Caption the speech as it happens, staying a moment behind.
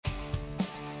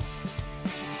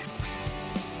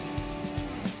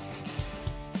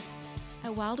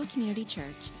At Wildwood Community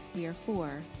Church, we are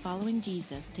for following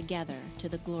Jesus together to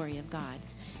the glory of God.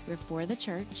 We're for the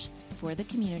church, for the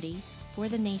community, for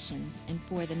the nations, and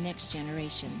for the next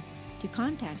generation. To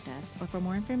contact us or for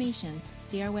more information,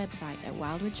 see our website at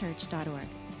wildwoodchurch.org.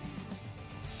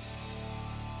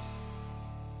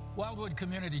 Wildwood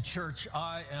Community Church,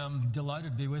 I am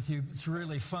delighted to be with you. It's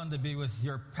really fun to be with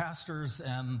your pastors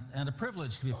and a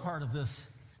privilege to be part of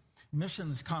this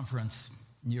missions conference.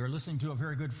 You're listening to a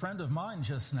very good friend of mine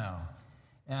just now.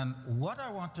 And what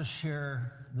I want to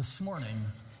share this morning,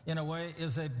 in a way,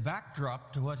 is a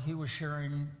backdrop to what he was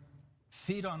sharing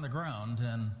feet on the ground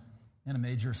in a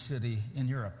major city in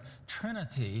Europe.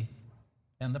 Trinity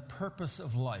and the purpose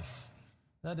of life.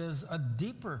 That is a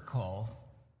deeper call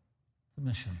to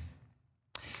mission.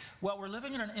 Well, we're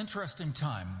living in an interesting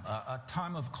time, a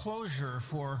time of closure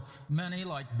for many,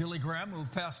 like Billy Graham,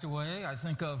 who've passed away. I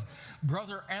think of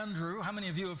Brother Andrew. How many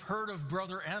of you have heard of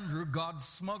Brother Andrew, God's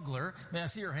smuggler? May I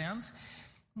see your hands?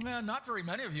 Not very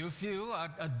many of you. A few.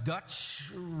 A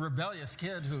Dutch rebellious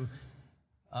kid who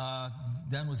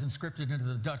then was conscripted into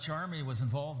the Dutch army, was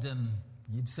involved in,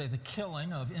 you'd say, the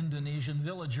killing of Indonesian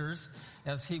villagers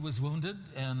as he was wounded,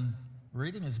 and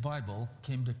reading his Bible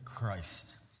came to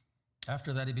Christ.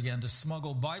 After that, he began to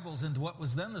smuggle Bibles into what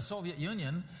was then the Soviet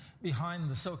Union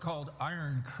behind the so-called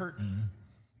Iron Curtain.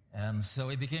 And so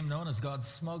he became known as God's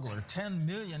smuggler. 10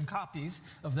 million copies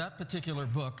of that particular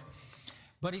book.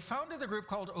 But he founded a group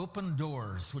called Open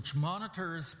Doors, which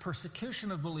monitors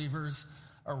persecution of believers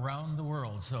around the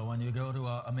world. So when you go to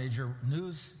a major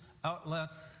news outlet,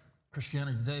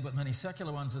 Christianity Today, but many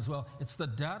secular ones as well, it's the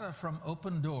data from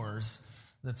Open Doors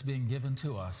that's being given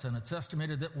to us. And it's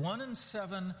estimated that 1 in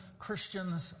 7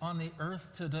 Christians on the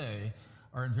earth today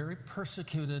are in very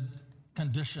persecuted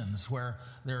conditions where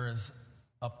there is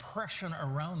oppression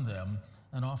around them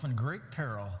and often great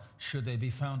peril should they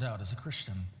be found out as a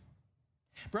Christian.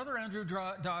 Brother Andrew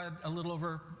died a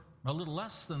little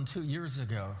less than 2 years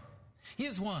ago. He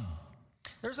is one.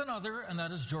 There's another, and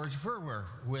that is George Verwer,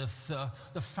 with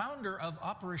the founder of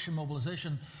Operation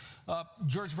Mobilization.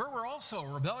 George Verwer, also a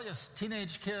rebellious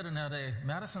teenage kid, and at a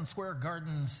Madison Square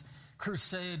Gardens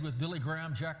crusade with Billy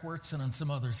Graham, Jack Wurtson, and some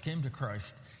others, came to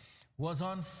Christ, was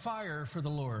on fire for the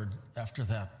Lord after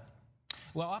that.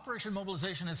 Well, Operation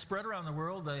Mobilization has spread around the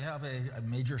world. They have a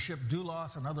major ship,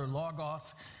 Doulos, another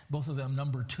Logos, both of them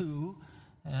number 2,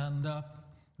 and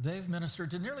they've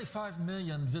ministered to nearly 5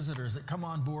 million visitors that come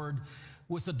on board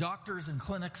with the doctors and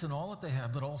clinics and all that they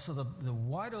have, but also the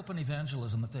wide open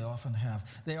evangelism that they often have.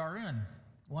 They are in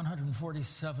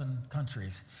 147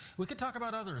 countries. We could talk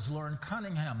about others. Lauren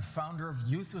Cunningham, founder of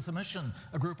Youth with a Mission,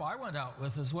 a group I went out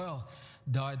with as well,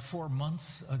 died 4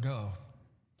 months ago.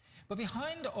 But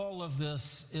behind all of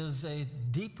this is a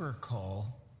deeper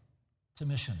call to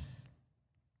mission.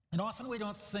 And often we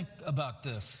don't think about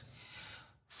this.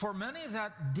 For many,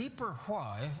 that deeper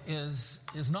why is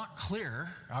not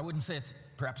clear. I wouldn't say it's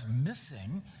perhaps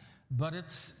missing, but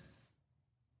it's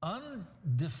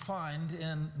undefined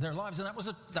in their lives. And that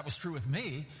was true with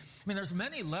me. I mean, there's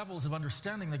many levels of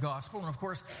understanding the gospel. And of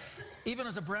course, even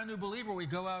as a brand new believer, we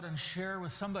go out and share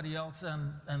with somebody else,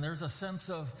 and there's a sense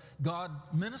of God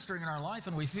ministering in our life,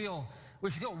 and we feel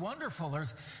wonderful.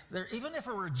 Even if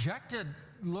we're rejected,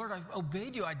 Lord, I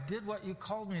obeyed you. I did what you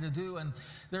called me to do. And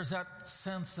there's that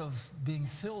sense of being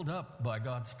filled up by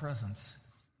God's presence.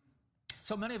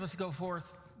 So many of us go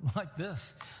forth like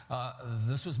this.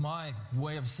 This was my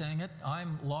way of saying it.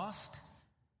 I'm lost.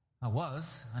 I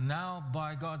was. And now,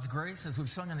 by God's grace, as we've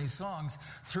sung in these songs,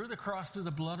 through the cross, through the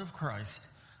blood of Christ,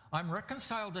 I'm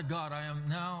reconciled to God. I am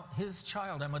now his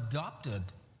child. I'm adopted.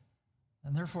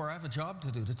 And therefore, I have a job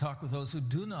to do, to talk with those who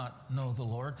do not know the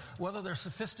Lord, whether they're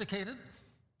sophisticated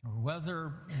or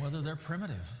whether they're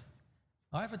primitive.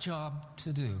 I have a job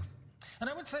to do. And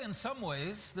I would say in some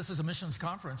ways, this is a missions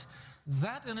conference,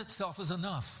 that in itself is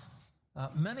enough.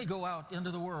 Many go out into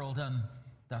the world, and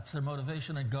that's their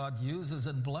motivation, and God uses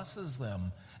and blesses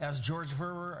them, as George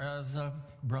Verwer, as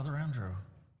Brother Andrew.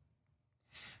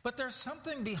 But there's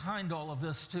something behind all of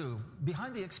this, too,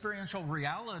 behind the experiential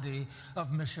reality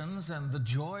of missions and the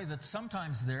joy that's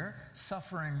sometimes there,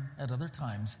 suffering at other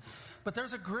times. But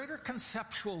there's a greater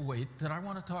conceptual weight that I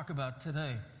want to talk about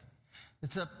today.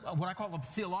 It's what I call the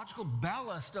theological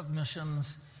ballast of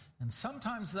missions, and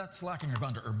sometimes that's lacking. I've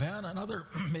gone to Urban and other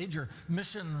major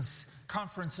missions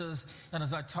conferences, and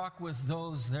as I talk with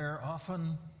those there,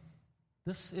 often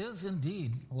this is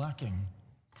indeed lacking.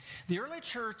 The early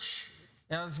church,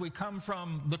 as we come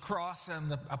from the cross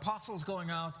and the apostles going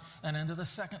out and into the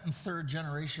second and third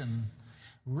generation,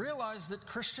 realized that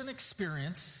Christian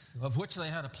experience, of which they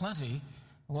had a plenty,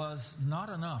 was not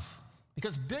enough.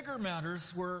 because bigger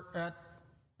matters were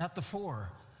at the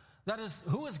fore. That is,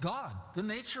 who is God? The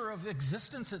nature of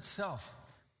existence itself.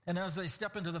 And as they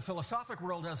step into the philosophic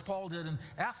world, as Paul did in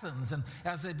Athens, and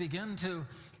as they begin to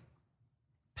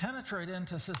penetrate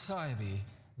into society,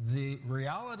 the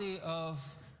reality of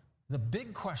the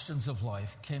big questions of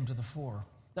life came to the fore.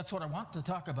 That's what I want to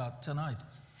talk about tonight.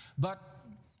 But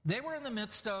they were in the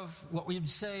midst of what we'd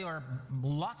say are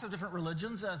lots of different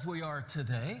religions as we are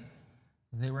today.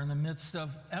 They were in the midst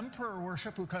of emperor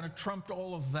worship, who kind of trumped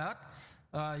all of that.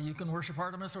 You can worship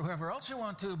Artemis or whoever else you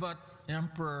want to, but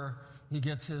emperor, he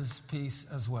gets his piece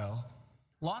as well.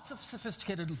 Lots of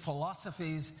sophisticated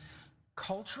philosophies,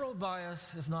 cultural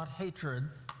bias, if not hatred,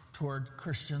 toward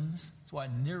Christians. That's why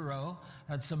Nero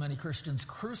had so many Christians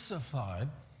crucified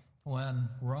when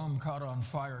Rome caught on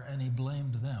fire, and he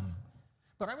blamed them.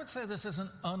 But I would say this isn't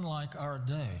unlike our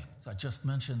day, as I just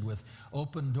mentioned, with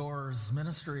open doors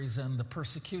ministries and the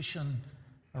persecution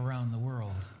around the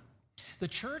world. The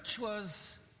church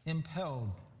was impelled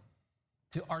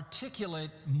to articulate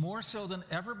more so than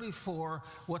ever before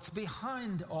what's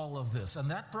behind all of this. And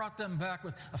that brought them back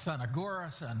with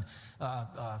Athenagoras and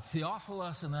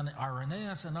Theophilus and then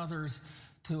Irenaeus and others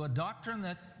to a doctrine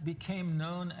that became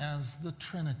known as the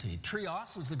Trinity.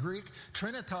 Trios was the Greek.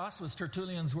 Trinitas was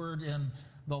Tertullian's word in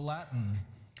the Latin.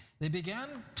 They began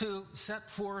to set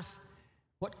forth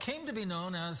what came to be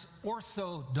known as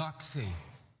orthodoxy.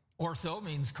 Ortho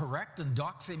means correct, and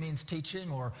doxy means teaching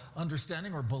or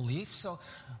understanding or belief. So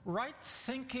right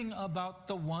thinking about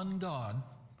the one God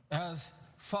as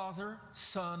Father,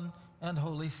 Son, and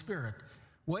Holy Spirit.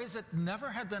 Ways that never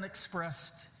had been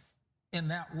expressed in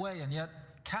that way, and yet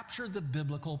captured the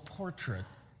biblical portrait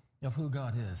of who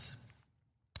God is.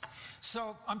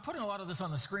 So I'm putting a lot of this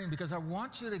on the screen because I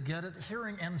want you to get it.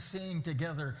 Hearing and seeing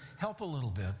together help a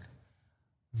little bit.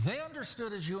 They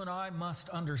understood, as you and I must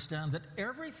understand, that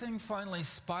everything finally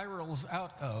spirals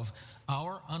out of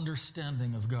our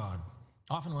understanding of God.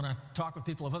 Often when I talk with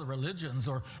people of other religions,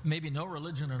 or maybe no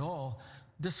religion at all,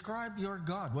 describe your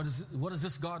God. What is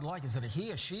this God like? Is it a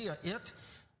he, a she, a it?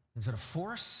 Is it a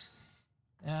force?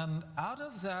 And out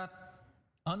of that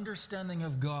understanding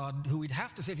of God, who we'd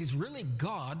have to say, if he's really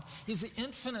God, he's the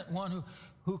infinite one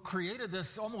who created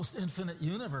this almost infinite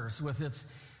universe with its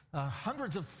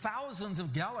hundreds of thousands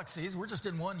of galaxies. We're just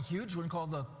in one huge one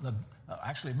called the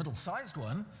actually middle-sized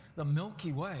one, the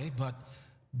Milky Way, but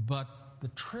the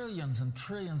trillions and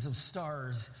trillions of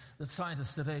stars that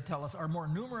scientists today tell us are more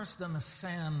numerous than the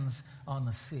sands on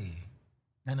the sea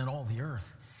and in all the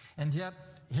earth. And yet,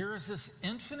 here is this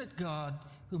infinite God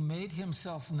who made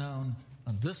himself known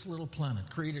on this little planet,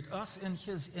 created us in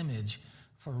his image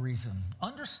for a reason.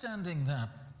 Understanding that,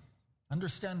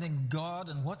 understanding God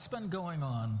and what's been going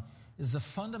on, is the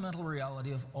fundamental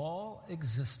reality of all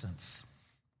existence,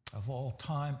 of all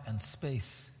time and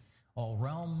space, all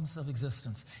realms of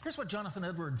existence. Here's what Jonathan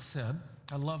Edwards said.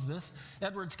 I love this.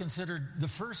 Edwards considered the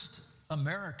first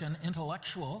American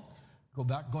intellectual,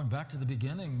 going back to the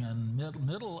beginning and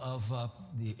middle of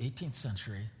the 18th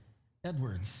century.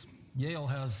 Edwards.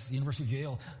 University of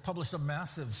Yale published a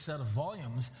massive set of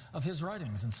volumes of his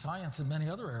writings in science and many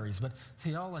other areas, but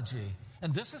theology.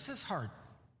 And this is his heart,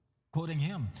 quoting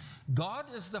him: God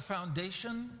is the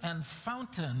foundation and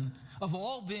fountain of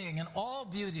all being and all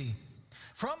beauty,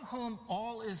 from whom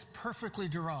all is perfectly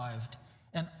derived,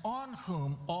 and on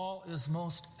whom all is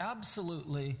most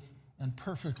absolutely and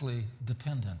perfectly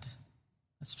dependent.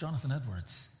 That's Jonathan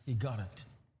Edwards. He got it.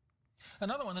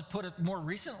 Another one that put it more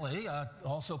recently,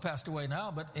 also passed away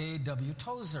now, but A.W.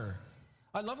 Tozer.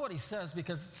 I love what he says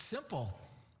because it's simple.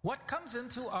 What comes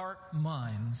into our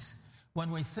minds when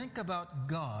we think about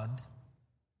God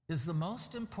is the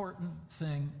most important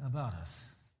thing about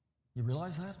us. You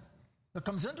realize that? What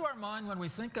comes into our mind when we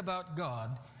think about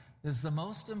God is the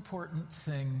most important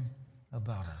thing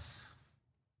about us.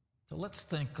 So let's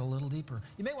think a little deeper.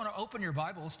 You may want to open your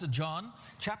Bibles to John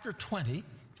chapter 20.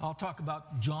 I'll talk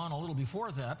about John a little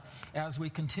before that as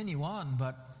we continue on,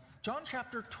 but John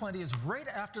chapter 20 is right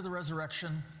after the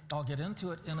resurrection. I'll get into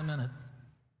it in a minute.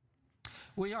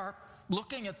 We are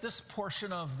looking at this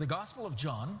portion of the Gospel of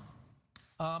John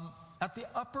at the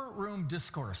Upper Room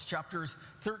Discourse, chapters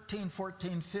 13,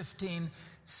 14, 15,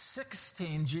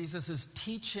 16. Jesus is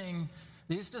teaching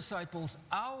these disciples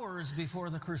hours before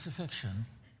the crucifixion.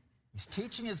 He's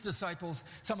teaching his disciples.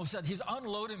 Some have said he's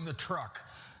unloading the truck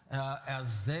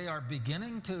as they are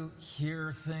beginning to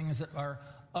hear things that are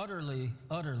utterly,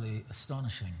 utterly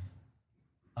astonishing.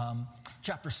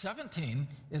 Chapter 17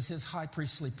 is his high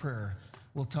priestly prayer.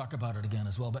 We'll talk about it again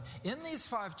as well. But in these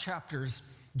 5 chapters,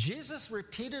 Jesus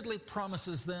repeatedly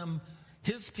promises them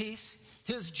his peace,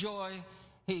 his joy,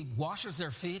 He washes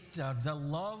their feet.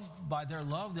 By their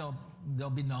love, they'll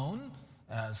be known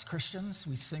as Christians.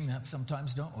 We sing that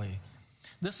sometimes, don't we?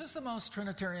 This is the most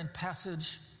Trinitarian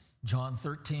passage, John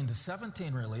 13 to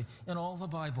 17, really, in all the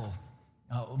Bible.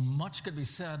 Much could be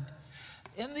said.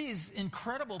 In these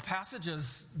incredible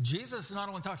passages, Jesus not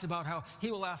only talks about how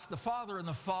he will ask the Father, and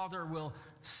the Father will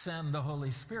send the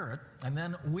Holy Spirit, and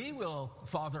then we will,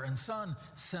 Father and Son,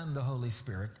 send the Holy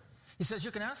Spirit. He says,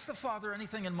 you can ask the Father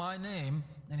anything in my name,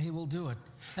 and he will do it.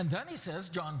 And then he says,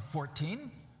 John 14,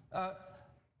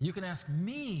 you can ask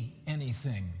me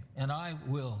anything, and I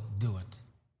will do it.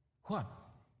 What?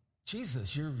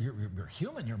 Jesus, you're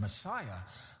human, you're Messiah.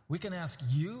 We can ask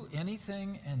you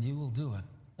anything, and you will do it.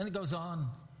 And it goes on,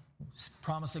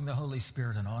 promising the Holy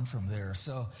Spirit, and on from there.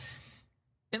 So,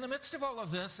 in the midst of all of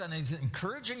this, and he's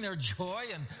encouraging their joy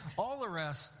and all the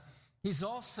rest, he's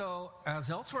also,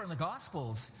 as elsewhere in the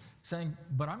Gospels, saying,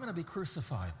 but I'm going to be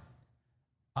crucified.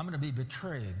 I'm going to be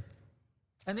betrayed.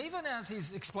 And even as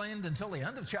he's explained until the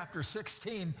end of chapter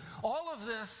 16, all of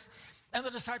this, and the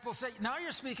disciples say, now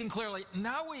you're speaking clearly.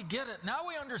 Now we get it. Now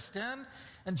we understand.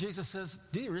 And Jesus says,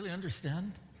 do you really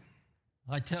understand?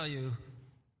 I tell you,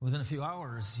 within a few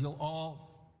hours, you'll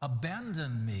all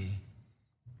abandon me.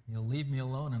 You'll leave me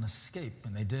alone and escape.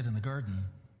 And they did in the garden.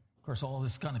 Of course, all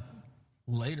this kind of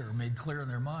later made clear in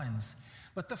their minds.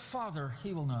 But the Father,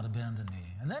 he will not abandon me.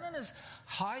 And then in his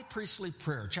high priestly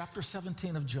prayer, chapter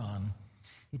 17 of John,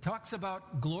 he talks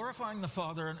about glorifying the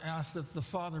Father and asks that the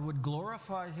Father would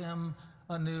glorify him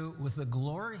anew with the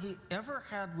glory he ever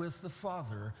had with the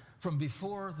Father from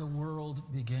before the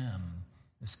world began.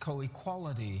 This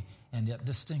co-equality and yet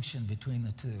distinction between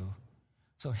the two.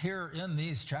 So here in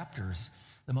these chapters,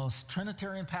 the most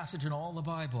Trinitarian passage in all the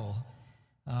Bible,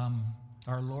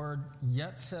 our Lord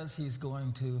yet says he's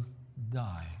going to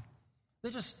die. They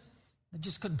just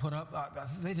couldn't put up.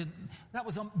 They didn't. That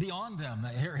was beyond them.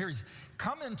 Here he's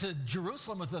come into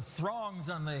Jerusalem with the throngs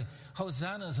and the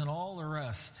hosannas and all the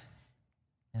rest,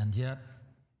 and yet,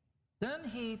 then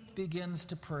he begins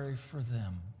to pray for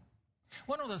them.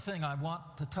 One other thing I want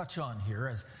to touch on here,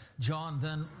 as John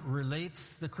then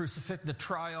relates the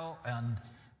trial and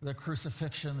the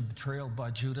crucifixion, the betrayal by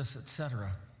Judas,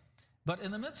 etc. But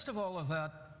in the midst of all of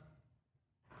that,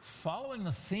 following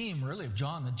the theme, really, of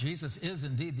John, that Jesus is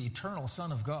indeed the eternal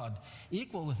Son of God,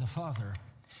 equal with the Father,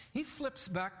 he flips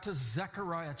back to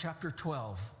Zechariah chapter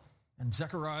 12. And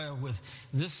Zechariah, with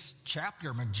this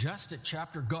chapter, majestic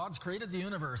chapter, God's created the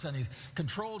universe and he's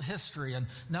controlled history. And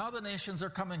now the nations are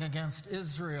coming against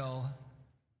Israel,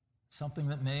 something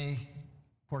that may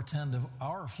portend of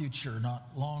our future not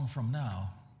long from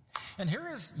now. And here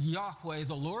is Yahweh,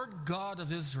 the Lord God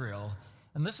of Israel.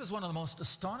 And this is one of the most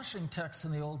astonishing texts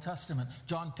in the Old Testament.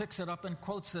 John picks it up and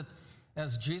quotes it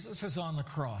as Jesus is on the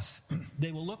cross.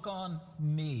 They will look on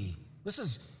me. This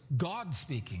is God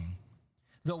speaking.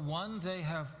 The one they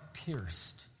have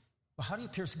pierced. Well, how do you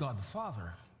pierce God the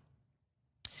Father?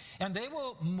 And they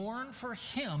will mourn for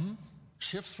him,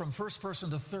 shifts from first person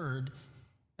to third,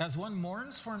 as one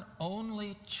mourns for an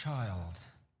only child,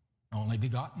 only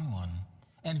begotten one,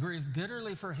 and grieve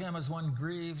bitterly for him as one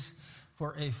grieves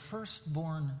for a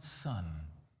firstborn son.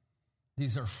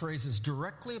 These are phrases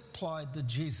directly applied to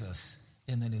Jesus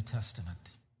in the New Testament.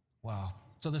 Wow.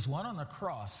 So this one on the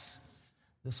cross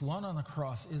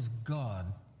is God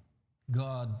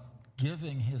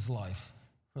giving his life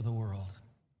for the world.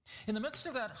 In the midst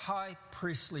of that high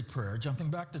priestly prayer, jumping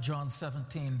back to John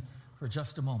 17 for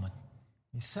just a moment,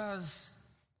 he says,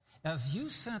 as you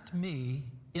sent me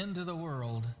into the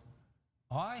world,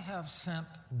 I have sent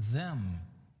them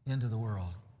into the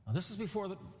world. Now this is before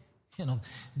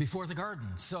the garden.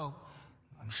 So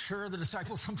I'm sure the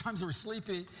disciples sometimes were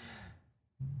sleepy,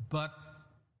 but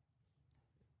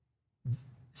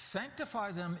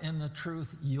sanctify them in the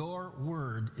truth. Your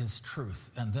word is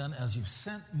truth. And then as you've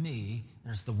sent me,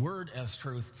 there's the word as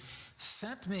truth,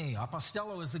 sent me.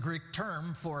 Apostello is the Greek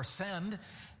term for send.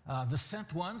 The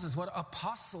sent ones is what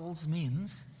apostles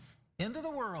means, into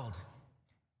the world.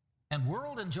 And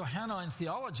world in Johannine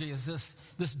theology is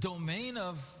this domain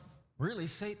of really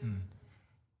Satan.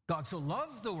 God so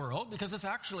loved the world because it's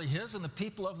actually his and the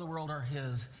people of the world are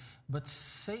his. But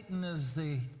Satan is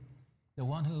the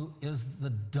one who is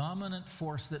the dominant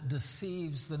force that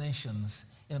deceives the nations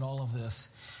in all of this.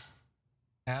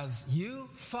 As you,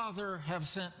 Father, have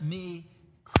sent me,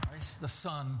 Christ the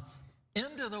Son,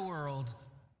 into the world,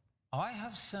 I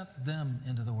have sent them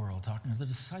into the world, talking to the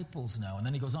disciples now. And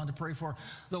then he goes on to pray for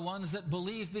the ones that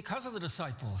believe because of the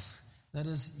disciples, that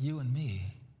is, you and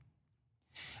me.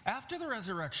 After the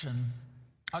resurrection,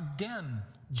 again,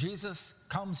 Jesus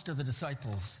comes to the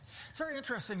disciples. It's very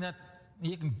interesting that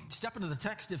You can step into the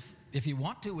text if you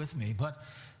want to with me, but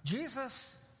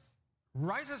Jesus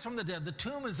rises from the dead. The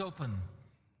tomb is open.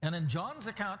 And in John's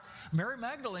account, Mary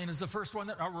Magdalene is the first one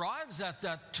that arrives at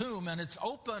that tomb, and it's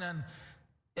open, and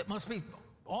it must be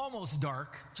almost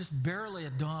dark, just barely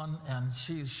at dawn, and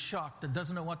she's shocked and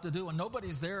doesn't know what to do, and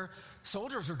nobody's there.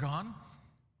 Soldiers are gone.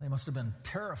 They must have been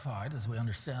terrified, as we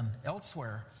understand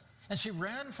elsewhere. And she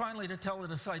ran finally to tell the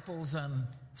disciples, and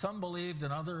some believed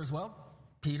and others, well,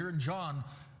 Peter and John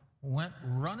went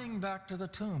running back to the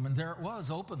tomb, and there it was,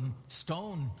 open,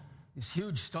 stone, this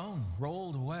huge stone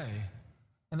rolled away.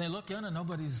 And they look in and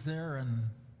nobody's there, and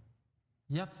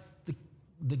yet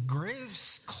the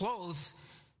grave's clothes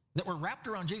that were wrapped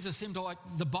around Jesus seemed to, like,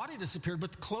 the body disappeared,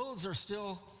 but the clothes are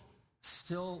still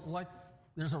like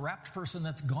there's a wrapped person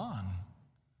that's gone.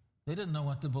 They didn't know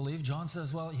what to believe. John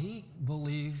says, well, he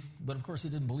believed, but of course he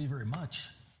didn't believe very much.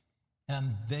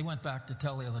 And they went back to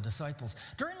tell the other disciples.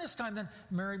 During this time, then,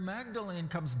 Mary Magdalene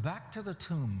comes back to the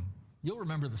tomb. You'll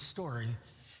remember the story,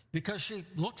 because she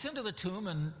looks into the tomb,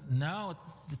 and now at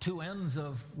the two ends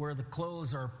of where the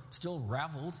clothes are still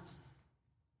raveled,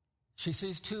 she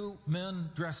sees two men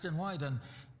dressed in white,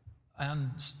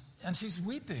 and she's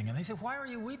weeping. And they say, why are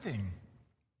you weeping?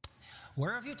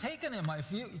 Where have you taken him?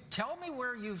 Tell me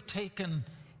where you've taken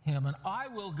him, and I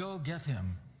will go get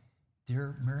him.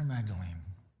 Dear Mary Magdalene.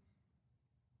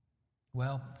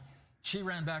 Well, she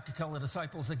ran back to tell the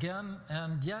disciples again,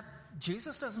 and yet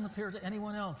Jesus doesn't appear to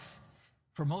anyone else.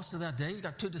 For most of that day, you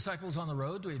got two disciples on the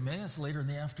road to Emmaus later in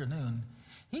the afternoon.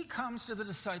 He comes to the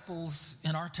disciples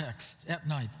in our text at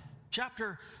night.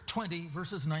 Chapter 20,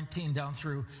 verses 19 down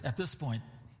through, at this point,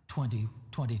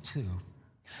 22.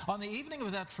 On the evening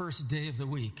of that first day of the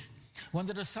week, when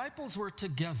the disciples were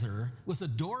together with the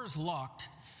doors locked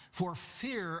for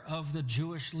fear of the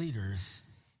Jewish leaders,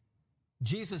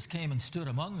 Jesus came and stood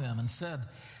among them and said,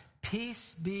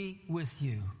 "Peace be with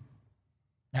you."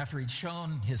 After he'd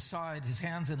shown his side, his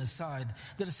hands and his side,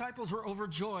 the disciples were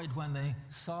overjoyed when they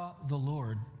saw the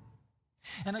Lord.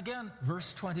 And again,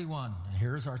 verse 21, and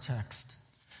here's our text.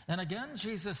 And again,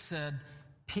 Jesus said,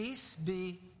 "Peace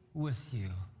be with you.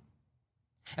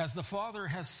 As the Father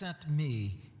has sent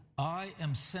me, I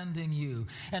am sending you."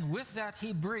 And with that,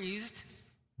 he breathed,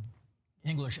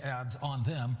 English adds on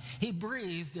them, he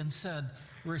breathed and said,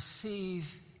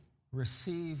 receive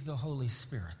the Holy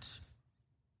Spirit.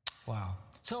 Wow.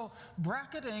 So,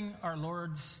 bracketing our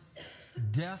Lord's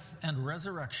death and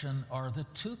resurrection are the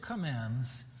two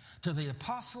commands to the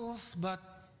apostles, but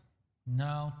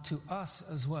now to us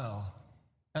as well.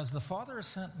 As the Father has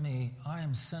sent me, I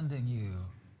am sending you.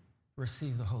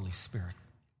 Receive the Holy Spirit.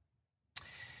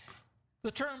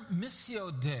 The term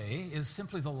Missio Dei is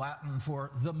simply the Latin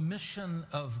for the mission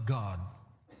of God.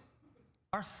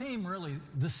 Our theme really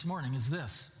this morning is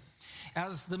this.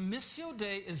 As the Missio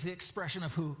Dei is the expression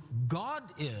of who God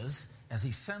is, as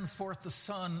he sends forth the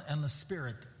Son and the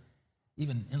Spirit.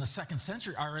 Even in the 2nd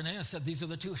century, Irenaeus said these are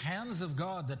the two hands of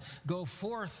God that go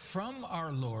forth from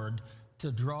our Lord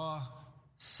to draw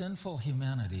sinful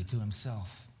humanity to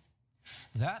himself.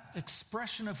 That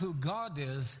expression of who God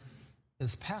is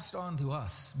passed on to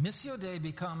us. Missio Dei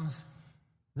becomes,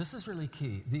 this is really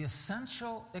key, the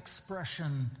essential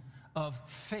expression of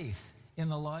faith in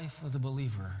the life of the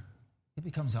believer. It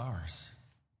becomes ours.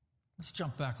 Let's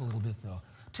jump back a little bit, though.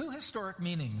 Two historic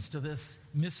meanings to this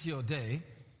Missio Dei.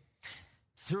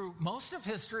 Through most of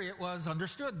history, it was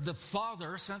understood the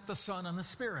Father sent the Son and the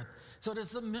Spirit. So it is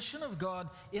the mission of God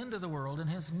into the world in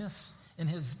his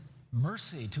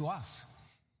mercy to us.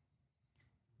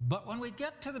 But when we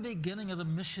get to the beginning of the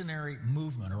missionary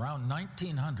movement, around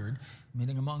 1900,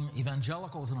 meaning among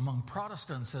evangelicals and among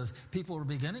Protestants, as people were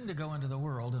beginning to go into the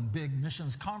world and big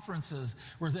missions conferences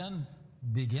were then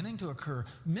beginning to occur,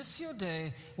 Missio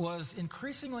Dei was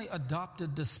increasingly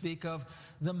adopted to speak of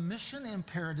the mission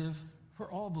imperative for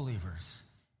all believers.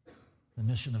 The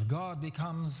mission of God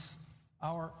becomes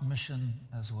our mission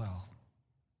as well.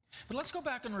 But let's go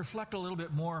back and reflect a little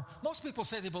bit more. Most people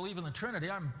say they believe in the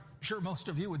Trinity. I'm sure most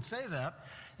of you would say that.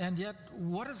 And yet,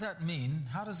 what does that mean?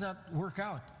 How does that work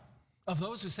out? Of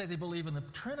those who say they believe in the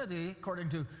Trinity, according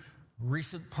to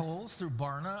recent polls through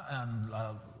Barna and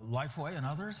Lifeway and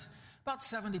others, about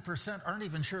 70% aren't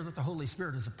even sure that the Holy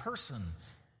Spirit is a person.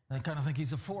 They kind of think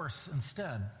he's a force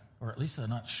instead, or at least they're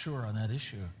not sure on that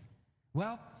issue.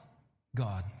 Well,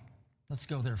 God. Let's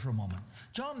go there for a moment.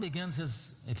 John begins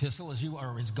his epistle,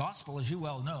 his gospel, as you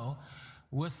well know,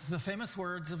 with the famous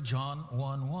words of John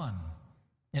 1:1.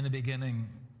 In the beginning,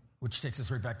 which takes us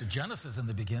right back to Genesis in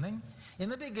the beginning. In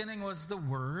the beginning was the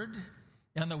Word,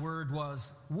 and the Word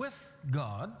was with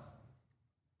God,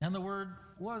 and the Word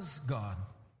was God.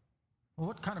 Well,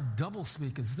 what kind of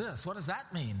doublespeak is this? What does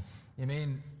that mean? You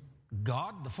mean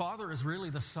God, the Father, is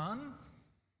really the Son?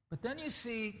 But then you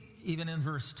see, even in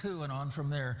verse 2 and on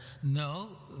from there, no,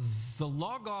 the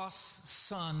Logos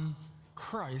Son,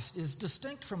 Christ, is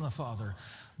distinct from the Father.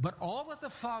 But all that the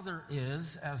Father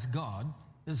is as God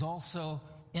is also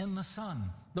in the Son.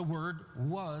 The Word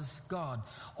was God.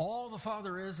 All the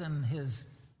Father is in his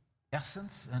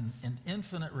essence and in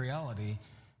infinite reality,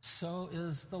 so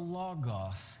is the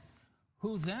Logos,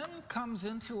 who then comes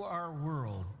into our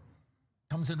world,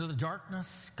 comes into the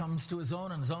darkness, comes to his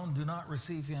own, and his own do not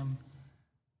receive him.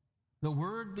 The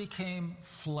Word became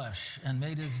flesh and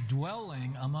made his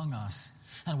dwelling among us.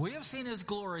 And we have seen his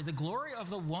glory, the glory of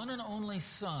the one and only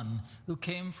Son who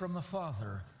came from the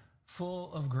Father,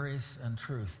 full of grace and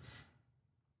truth.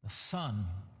 The Son,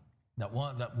 that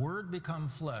Word become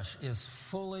flesh, is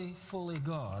fully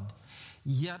God,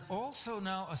 yet also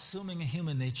now assuming a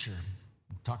human nature.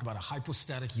 Talk about a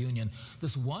hypostatic union.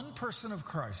 This one person of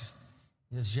Christ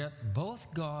is yet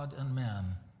both God and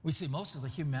man. We see most of the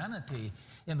humanity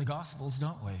in the Gospels,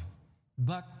 don't we?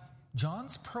 But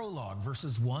John's prologue,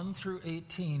 verses 1 through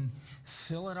 18,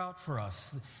 fill it out for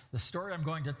us. The story I'm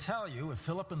going to tell you with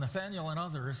Philip and Nathanael and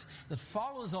others that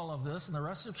follows all of this and the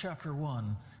rest of chapter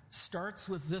 1 starts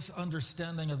with this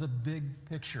understanding of the big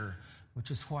picture, which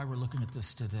is why we're looking at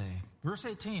this today. Verse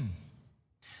 18,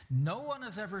 no one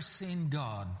has ever seen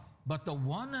God, but the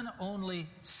one and only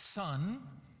Son,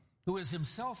 who is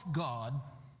himself God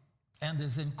and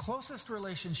is in closest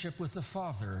relationship with the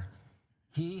Father,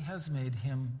 he has made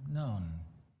him known.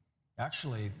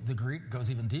 Actually, the Greek goes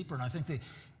even deeper, and I think the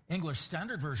English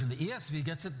Standard Version, the ESV,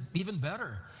 gets it even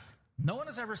better. No one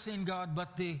has ever seen God,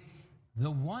 but the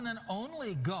one and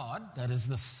only God, that is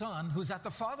the Son, who's at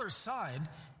the Father's side,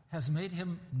 has made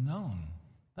him known.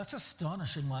 That's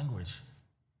astonishing language.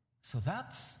 So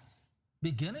that's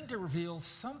beginning to reveal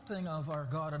something of our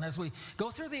God. And as we go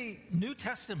through the New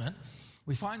Testament,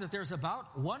 we find that there's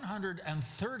about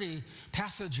 130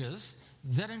 passages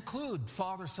that include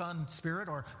Father, Son, Spirit,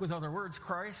 or with other words,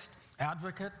 Christ,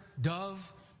 Advocate,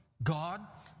 Dove, God.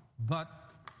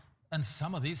 And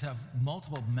some of these have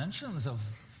multiple mentions of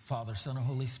Father, Son, and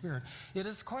Holy Spirit. It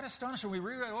is quite astonishing. We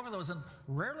read right over those and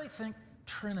rarely think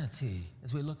Trinity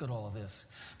as we look at all of this.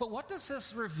 But what does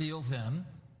this reveal then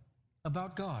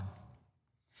about God?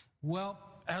 Well,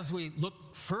 as we look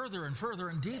further and further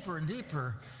and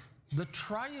deeper, the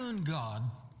triune God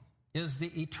is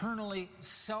the eternally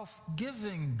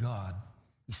self-giving God.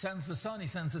 He sends the Son, he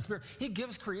sends the Spirit. He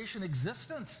gives creation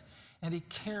existence, and he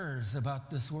cares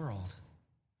about this world.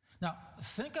 Now,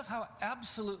 think of how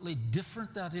absolutely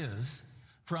different that is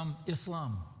from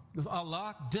Islam. With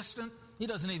Allah distant, he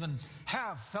doesn't even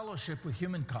have fellowship with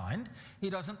humankind. He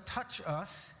doesn't touch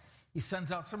us. He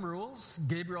sends out some rules.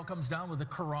 Gabriel comes down with the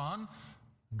Quran.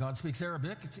 God speaks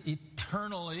Arabic. It's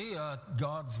eternally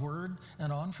God's word,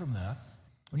 and on from that.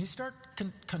 When you start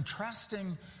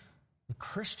contrasting the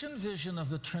Christian vision of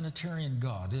the Trinitarian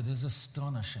God, it is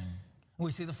astonishing.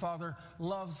 We see the Father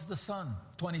loves the Son.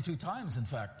 22 times, in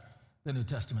fact, the New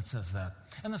Testament says that.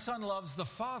 And the Son loves the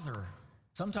Father.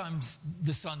 Sometimes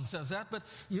the Son says that, but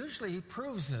usually he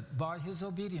proves it by his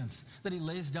obedience, that he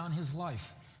lays down his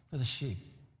life for the sheep.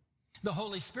 The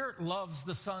Holy Spirit loves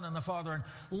the Son and the Father and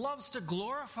loves to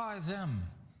glorify them.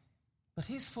 But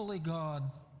he's fully God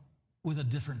with a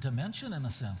different dimension in a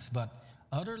sense, but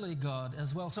utterly God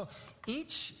as well. So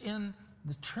each in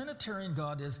the Trinitarian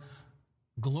God is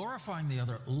glorifying the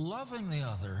other, loving the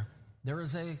other. There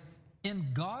is in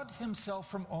God himself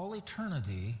from all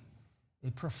eternity, a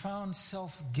profound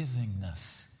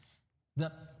self-givingness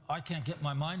that I can't get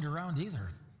my mind around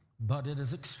either, but it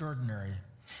is extraordinary.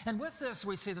 And with this,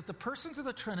 we see that the persons of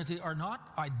the Trinity are not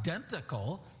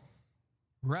identical.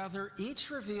 Rather, each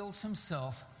reveals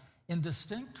himself in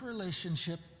distinct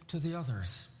relationship to the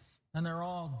others. And they're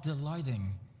all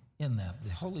delighting in that,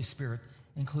 the Holy Spirit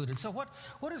included. So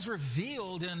what is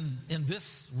revealed in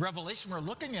this revelation we're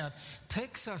looking at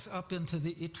takes us up into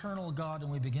the eternal God,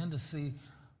 and we begin to see,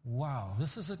 wow,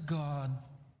 this is a God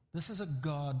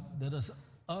that is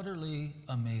utterly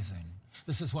amazing.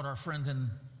 This is what our friend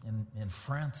in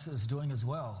France is doing as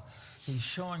well. He's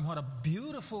showing what a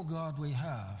beautiful God we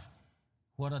have.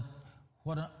 What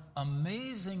an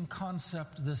amazing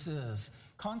concept this is.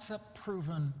 Concept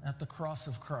proven at the cross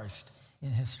of Christ in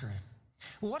history.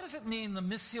 What does it mean, the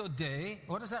Missio Dei?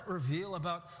 What does that reveal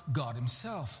about God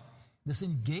himself? This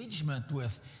engagement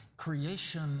with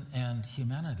creation and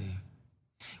humanity.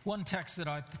 One text that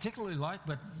I particularly like,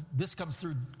 but this comes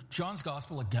through John's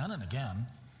Gospel again and again.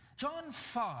 John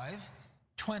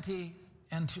 5:20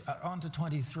 and on to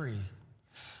 23.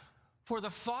 For the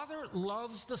Father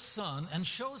loves the Son and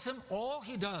shows him all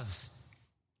he does.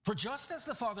 For just as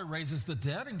the Father raises the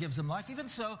dead and gives them life, even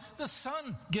so the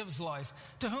Son gives life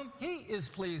to whom he is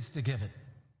pleased to give it,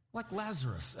 like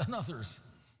Lazarus and others.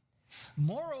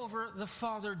 Moreover, the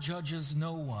Father judges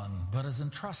no one, but has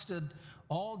entrusted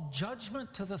all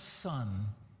judgment to the Son,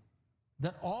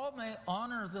 that all may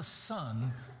honor the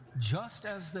Son just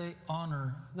as they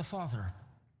honor the Father.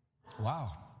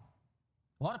 Wow.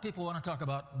 A lot of people want to talk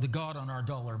about the God on our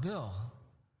dollar bill,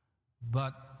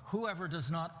 but whoever does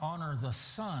not honor the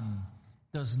Son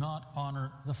does not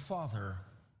honor the Father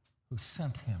who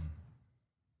sent him.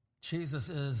 Jesus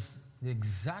is the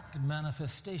exact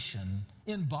manifestation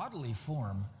in bodily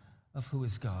form of who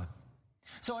is God.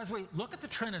 So as we look at the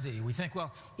Trinity, we think,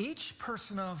 well, each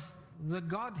person of the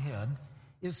Godhead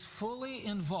is fully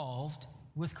involved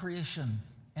with creation,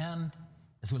 and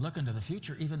as we look into the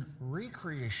future, even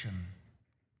recreation.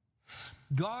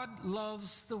 God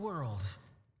loves the world,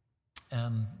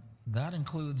 and that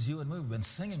includes you and me. We've been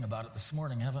singing about it this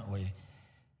morning, haven't we?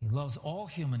 He loves all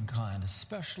humankind,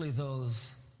 especially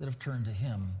those that have turned to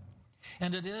him.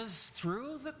 And it is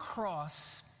through the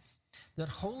cross that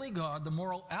holy God, the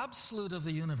moral absolute of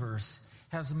the universe,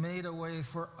 has made a way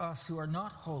for us who are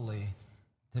not holy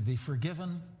to be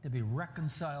forgiven, to be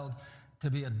reconciled, to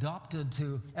be adopted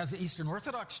to, as the Eastern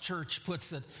Orthodox Church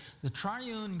puts it, the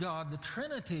triune God, the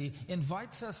Trinity,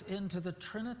 invites us into the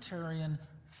Trinitarian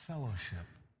fellowship.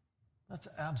 That's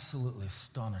absolutely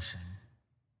astonishing.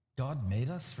 God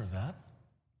made us for that.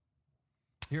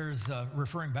 Here's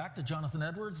referring back to Jonathan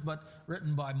Edwards, but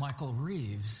written by Michael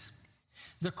Reeves.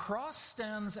 The cross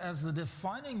stands as the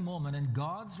defining moment in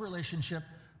God's relationship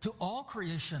to all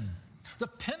creation, the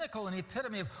pinnacle and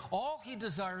epitome of all he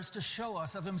desires to show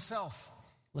us of himself.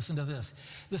 Listen to this.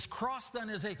 This cross then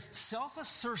is a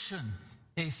self-assertion,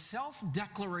 a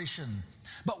self-declaration,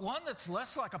 but one that's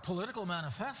less like a political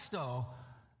manifesto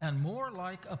and more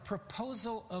like a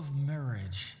proposal of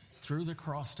marriage through the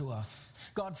cross to us.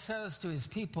 God says to his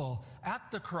people at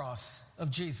the cross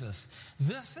of Jesus,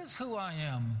 "This is who I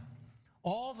am.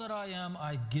 All that I am,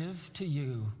 I give to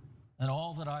you, and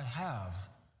all that I have,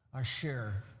 I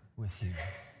share with you."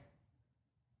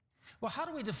 Well, how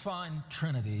do we define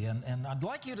Trinity? And I'd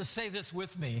like you to say this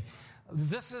with me.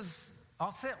 This is,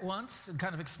 I'll say it once and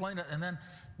kind of explain it, and then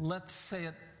let's say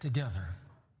it together.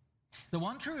 The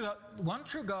one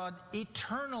true God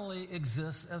eternally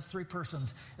exists as three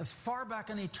persons, as far back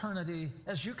in eternity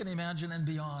as you can imagine and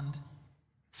beyond.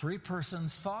 Three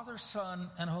persons, Father,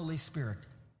 Son, and Holy Spirit.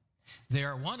 They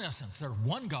are one essence. They're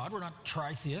one God. We're not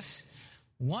tritheists.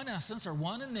 One essence, or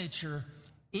one in nature,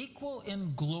 equal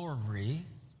in glory,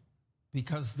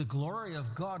 because the glory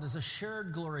of God is a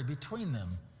shared glory between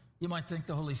them. You might think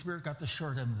the Holy Spirit got the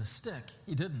short end of the stick.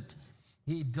 He didn't.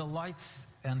 He delights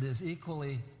and is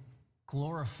equally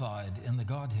glorified in the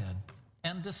Godhead.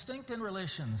 And distinct in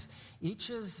relations. Each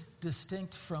is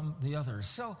distinct from the others.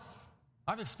 So,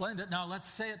 I've explained it. Now let's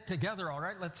say it together, all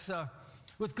right? Let's,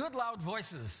 with good loud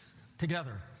voices,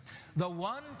 together. The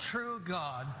one true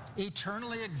God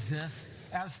eternally exists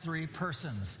as three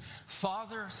persons.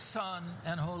 Father, Son,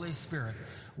 and Holy Spirit.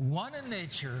 One in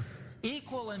nature,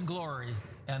 equal in glory,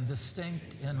 and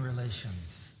distinct in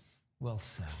relations. Well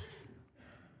said.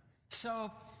 So,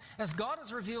 as God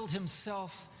has revealed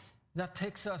himself, that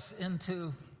takes us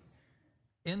into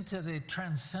the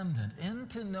transcendent,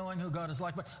 into knowing who God is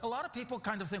like. But a lot of people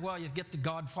kind of think, well, you get to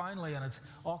God finally, and it's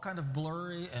all kind of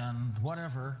blurry and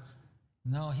whatever.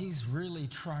 No, he's really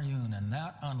triune, and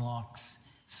that unlocks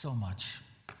so much.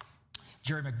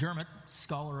 Jerry McDermott,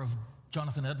 scholar of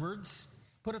Jonathan Edwards,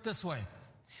 put it this way: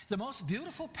 the most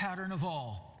beautiful pattern of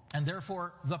all, and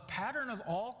therefore the pattern of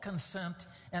all consent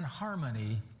and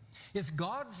harmony, is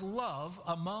God's love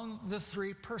among the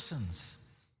three persons.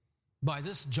 By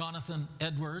this, Jonathan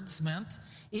Edwards meant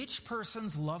each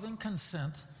person's loving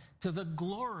consent to the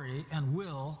glory and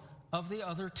will of the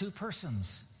other two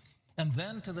persons, and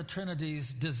then to the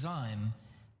Trinity's design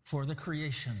for the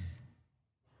creation.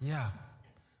 Yeah,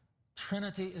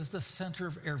 Trinity is the center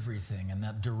of everything, and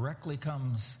that directly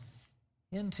comes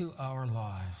into our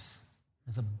lives.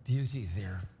 There's a beauty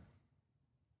there.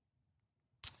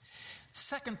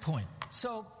 Second point.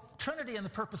 So, Trinity and the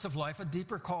purpose of life, a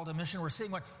deeper call to mission. We're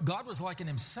seeing what God was like in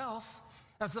himself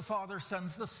as the Father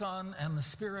sends the Son and the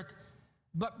Spirit.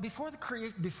 But before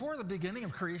the beginning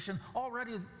of creation,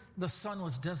 already the Son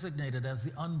was designated as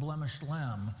the unblemished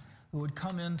Lamb who would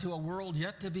come into a world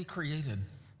yet to be created.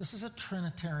 This is a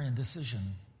Trinitarian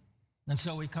decision. And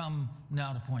so we come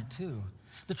now to point two.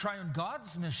 The triune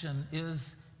God's mission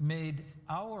is made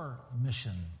our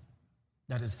mission.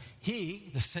 That is, he,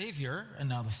 the Savior, and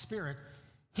now the Spirit,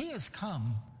 He has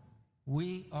come.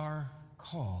 We are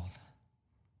called.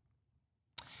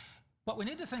 But we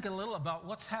need to think a little about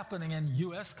what's happening in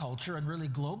U.S. culture and really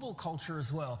global culture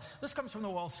as well. This comes from the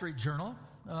Wall Street Journal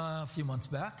a few months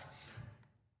back.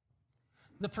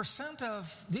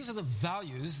 These are the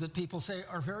values that people say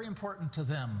are very important to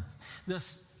them.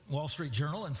 This Wall Street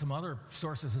Journal and some other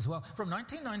sources as well, from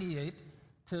 1998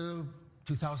 to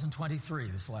 2023,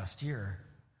 this last year,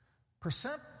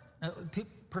 percent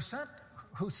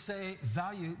who say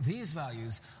these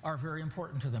values are very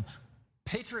important to them.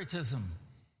 Patriotism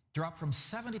dropped from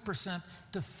 70%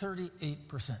 to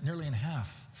 38%, nearly in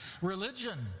half.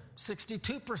 Religion,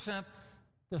 62%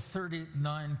 to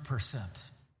 39%.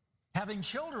 Having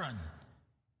children,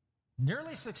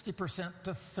 nearly 60%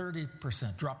 to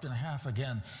 30%, dropped in half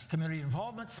again. Community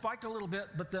involvement spiked a little bit,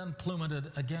 but then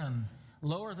plummeted again,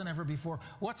 lower than ever before.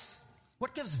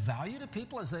 What gives value to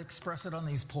people as they express it on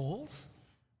these polls?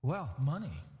 Well,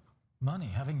 money,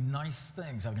 having nice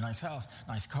things, having a nice house,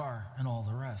 nice car, and all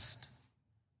the rest.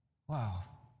 Wow.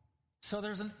 So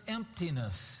there's an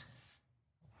emptiness.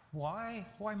 Why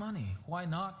money? Why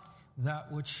not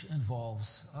that which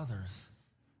involves others?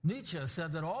 Nietzsche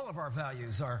said that all of our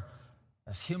values are,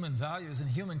 as human values in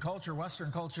human culture,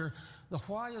 Western culture, the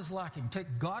why is lacking.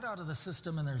 Take God out of the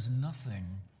system and there's nothing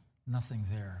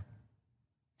there.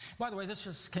 By the way, this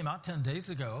just came out 10 days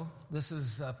ago. This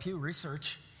is Pew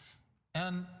Research.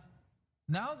 And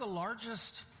now the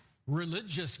largest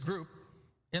religious group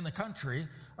in the country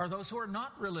are those who are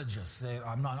not religious.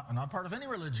 I'm not part of any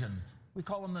religion. We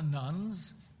call them the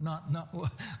nuns.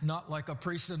 Not like a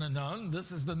priest and a nun.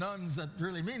 This is the nuns that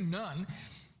really mean none.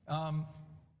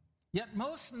 Yet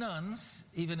most nuns,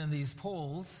 even in these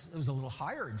polls, it was a little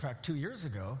higher, in fact, 2 years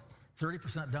ago,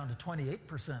 30% down to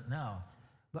 28% now.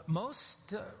 But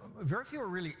very few are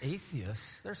really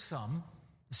atheists. There's some.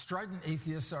 Strident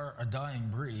atheists are a dying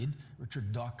breed,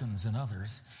 Richard Dawkins and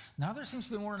others. Now there seems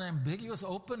to be more an ambiguous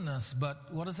openness,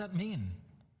 but what does that mean?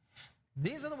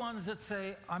 These are the ones that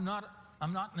say, I'm not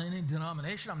in any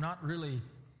denomination. I'm not really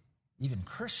even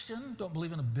Christian. Don't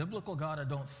believe in a biblical God, I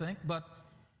don't think. But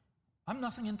I'm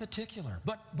nothing in particular.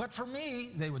 But for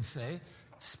me, they would say,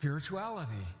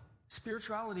 spirituality.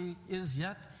 Spirituality is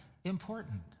yet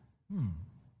important.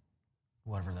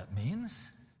 Whatever that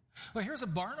means. Well, here's a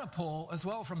Barna poll as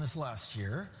well from this last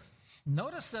year.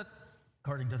 Notice that,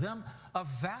 according to them, a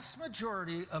vast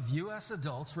majority of U.S.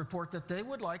 adults report that they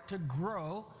would like to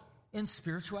grow in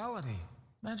spirituality.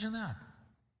 Imagine that.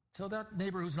 So that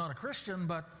neighbor who's not a Christian,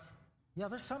 but yeah,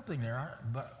 there's something there.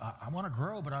 I want to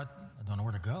grow, but I don't know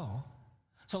where to go.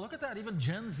 So look at that. Even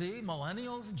Gen Z,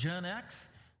 millennials, Gen X,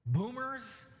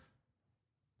 boomers,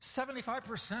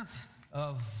 75%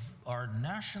 of our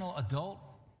national adult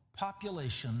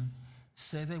population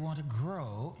say they want to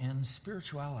grow in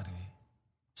spirituality.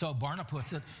 So Barna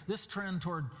puts it, this trend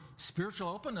toward spiritual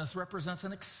openness represents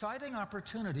an exciting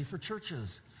opportunity for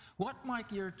churches. What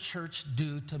might your church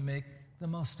do to make the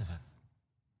most of it?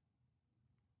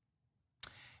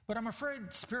 But I'm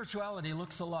afraid spirituality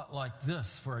looks a lot like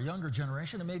this for a younger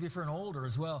generation and maybe for an older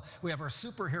as well. We have our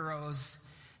superheroes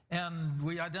and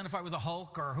we identify with the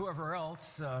Hulk or whoever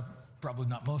else, probably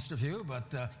not most of you,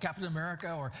 but Captain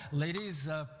America or ladies,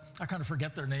 I kind of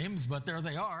forget their names, but there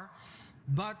they are.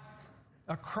 But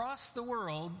across the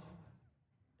world,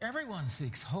 everyone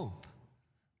seeks hope.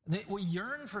 We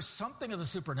yearn for something of the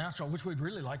supernatural, which we'd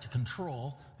really like to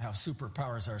control, have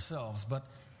superpowers ourselves. But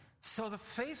so the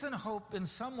faith and hope in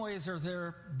some ways are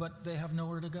there, but they have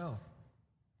nowhere to go.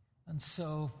 And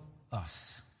so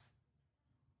us.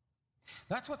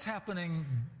 That's what's happening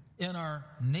in our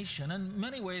nation, and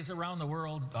many ways around the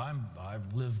world.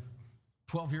 I've lived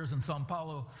 12 years in Sao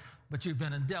Paulo, but you've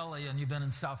been in Delhi and you've been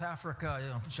in South Africa,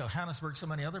 Johannesburg, so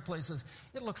many other places.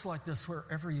 It looks like this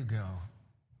wherever you go.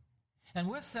 And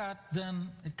with that, then,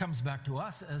 it comes back to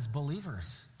us as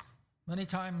believers. Many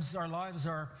times our lives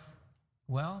are,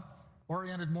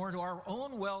 oriented more to our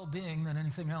own well-being than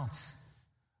anything else.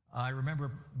 I remember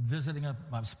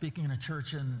I was speaking in a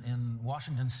church in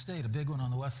Washington State, a big one on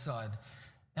the west side,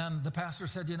 and the pastor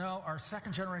said, our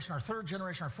second generation, our third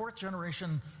generation, our fourth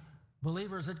generation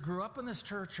believers that grew up in this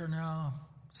church are now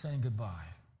saying goodbye.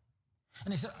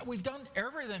 And he said, we've done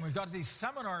everything. We've got these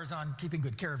seminars on keeping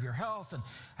good care of your health and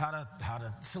how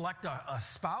to select a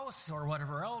spouse or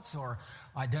whatever else, or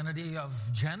identity of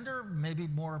gender, maybe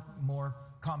more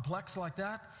complex like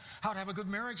that. How to have a good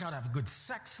marriage, how to have a good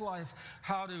sex life,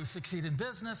 how to succeed in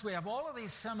business. We have all of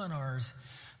these seminars.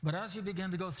 But as you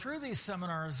begin to go through these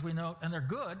seminars, we know, and they're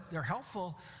good, they're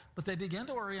helpful, but they begin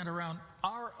to orient around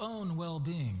our own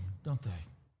well-being, don't they?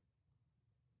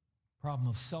 Problem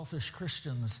of selfish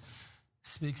Christians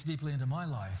speaks deeply into my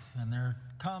life. And there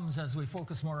comes, as we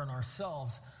focus more on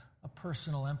ourselves, a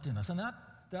personal emptiness. And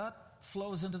that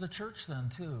flows into the church then,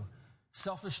 too.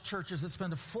 Selfish churches that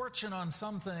spend a fortune on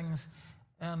some things,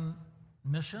 and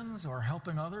missions or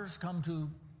helping others come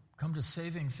to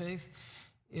saving faith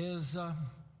is some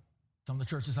of the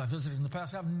churches I visited in the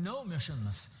past have no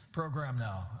missions program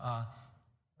now.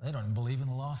 They don't even believe in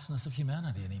the lostness of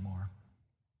humanity anymore.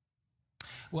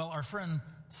 Well, our friend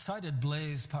cited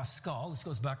Blaise Pascal. This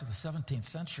goes back to the 17th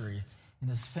century in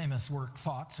his famous work,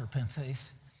 Thoughts or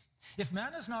Pensées. If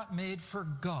man is not made for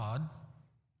God,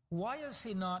 why is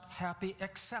he not happy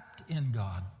except in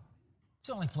God? It's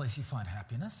the only place you find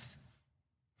happiness.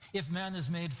 If man is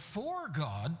made for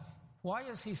God, why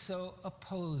is he so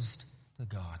opposed to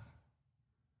God?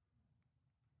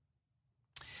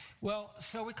 Well,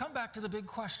 so we come back to the big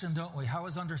question, don't we? How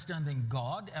is understanding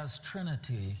God as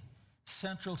Trinity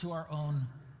central to our own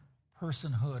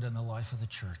personhood in the life of the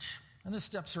church? And this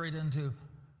steps right into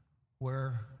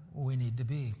where we need to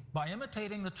be. By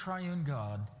imitating the triune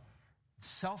God,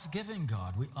 self-giving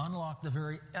God, we unlock the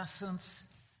very essence,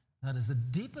 that is the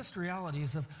deepest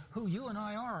realities of who you and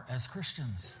I are as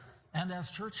Christians and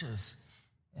as churches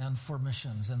and for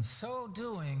missions. And so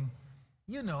doing,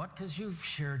 you know it because you've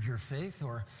shared your faith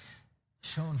or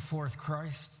shown forth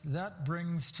Christ. That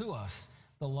brings to us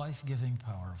the life-giving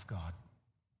power of God.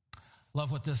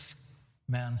 Love what this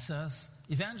man says.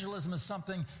 Evangelism is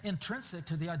something intrinsic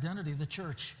to the identity of the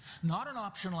church, not an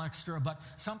optional extra, but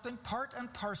something part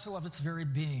and parcel of its very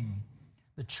being.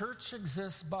 The church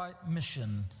exists by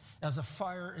mission, as a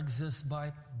fire exists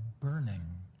by burning.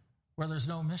 Where there's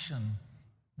no mission,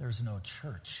 there's no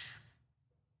church.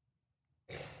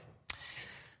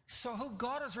 So who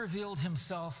God has revealed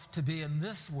himself to be in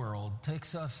this world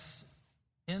takes us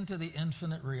into the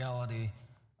infinite reality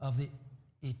of the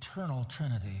eternal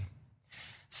Trinity.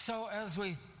 So as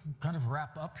we kind of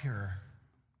wrap up here,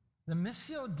 the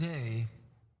Missio Dei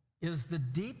is the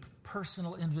deep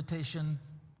personal invitation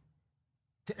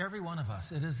to every one of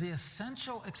us. It is the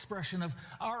essential expression of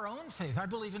our own faith. I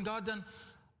believe in God, then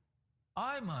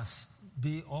I must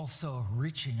be also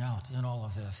reaching out in all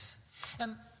of this.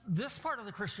 And this part of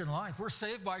the Christian life, we're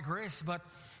saved by grace, but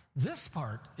this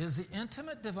part is the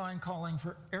intimate divine calling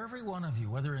for every one of you,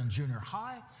 whether in junior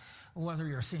high, whether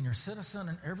you're a senior citizen,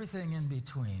 and everything in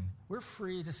between. We're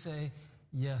free to say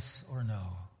yes or no.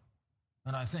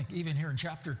 And I think even here in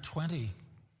chapter 20,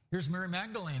 here's Mary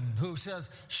Magdalene who says,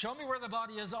 show me where the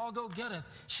body is, I'll go get it.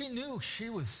 She knew she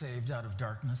was saved out of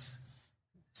darkness.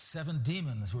 7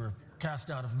 demons were cast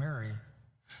out of Mary.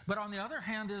 But on the other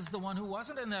hand is the one who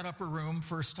wasn't in that upper room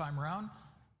first time around.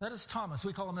 That is Thomas.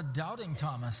 We call him the doubting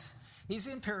Thomas. He's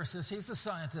the empiricist. He's the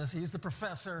scientist. He's the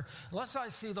professor. Unless I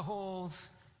see the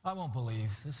holes, I won't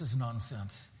believe. This is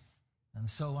nonsense. And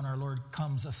so when our Lord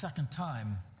comes a second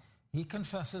time, he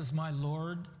confesses, my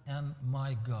Lord and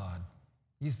my God.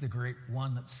 He's the great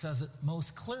one that says it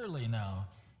most clearly now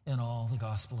in all the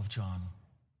Gospel of John.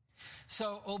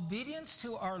 So obedience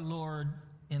to our Lord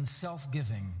in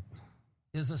self-giving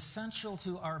is essential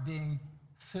to our being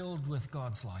filled with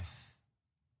God's life.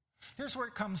 Here's where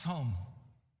it comes home.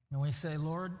 And we say,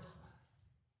 Lord,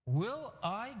 will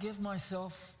I give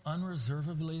myself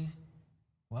unreservedly,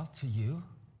 to you?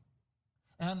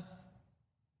 And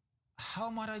how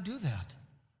might I do that?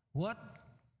 What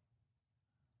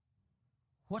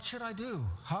should I do?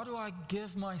 How do I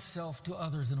give myself to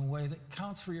others in a way that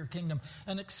counts for your kingdom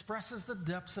and expresses the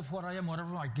depths of what I am, whatever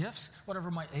my gifts,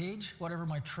 whatever my age, whatever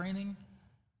my training?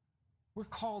 We're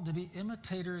called to be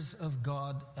imitators of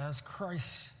God as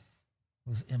Christ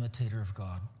was imitator of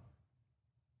God.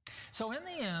 So in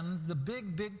the end, the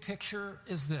big picture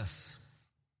is this.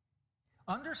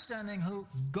 Understanding who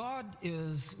God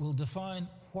is will define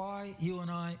why you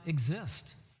and I exist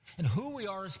and who we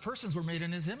are as persons. We're made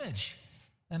in his image,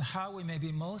 and how we may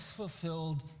be most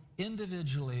fulfilled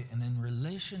individually and in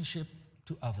relationship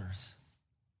to others,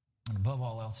 and above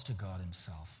all else to God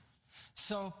himself.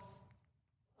 So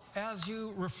as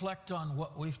you reflect on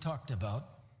what we've talked about,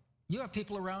 you have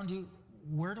people around you.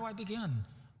 Where do I begin?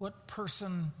 What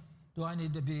person do I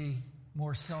need to be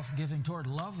more self-giving toward,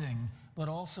 loving, but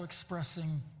also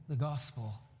expressing the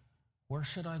gospel? Where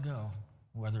should I go,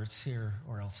 whether it's here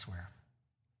or elsewhere?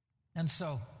 And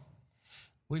so,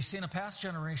 we've seen a past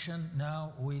generation,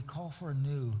 now we call for a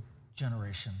new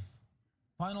generation.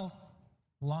 Final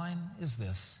line is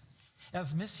this.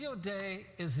 As Missio Dei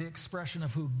is the expression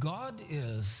of who God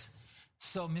is,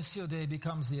 so Missio Dei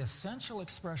becomes the essential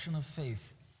expression of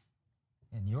faith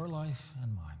in your life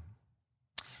and mine.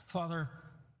 Father,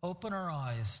 open our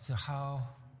eyes to how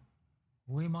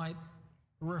we might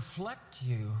reflect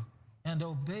you and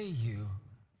obey you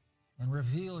and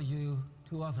reveal you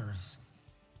to others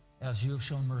as you have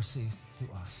shown mercy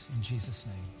to us. In Jesus'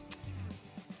 name.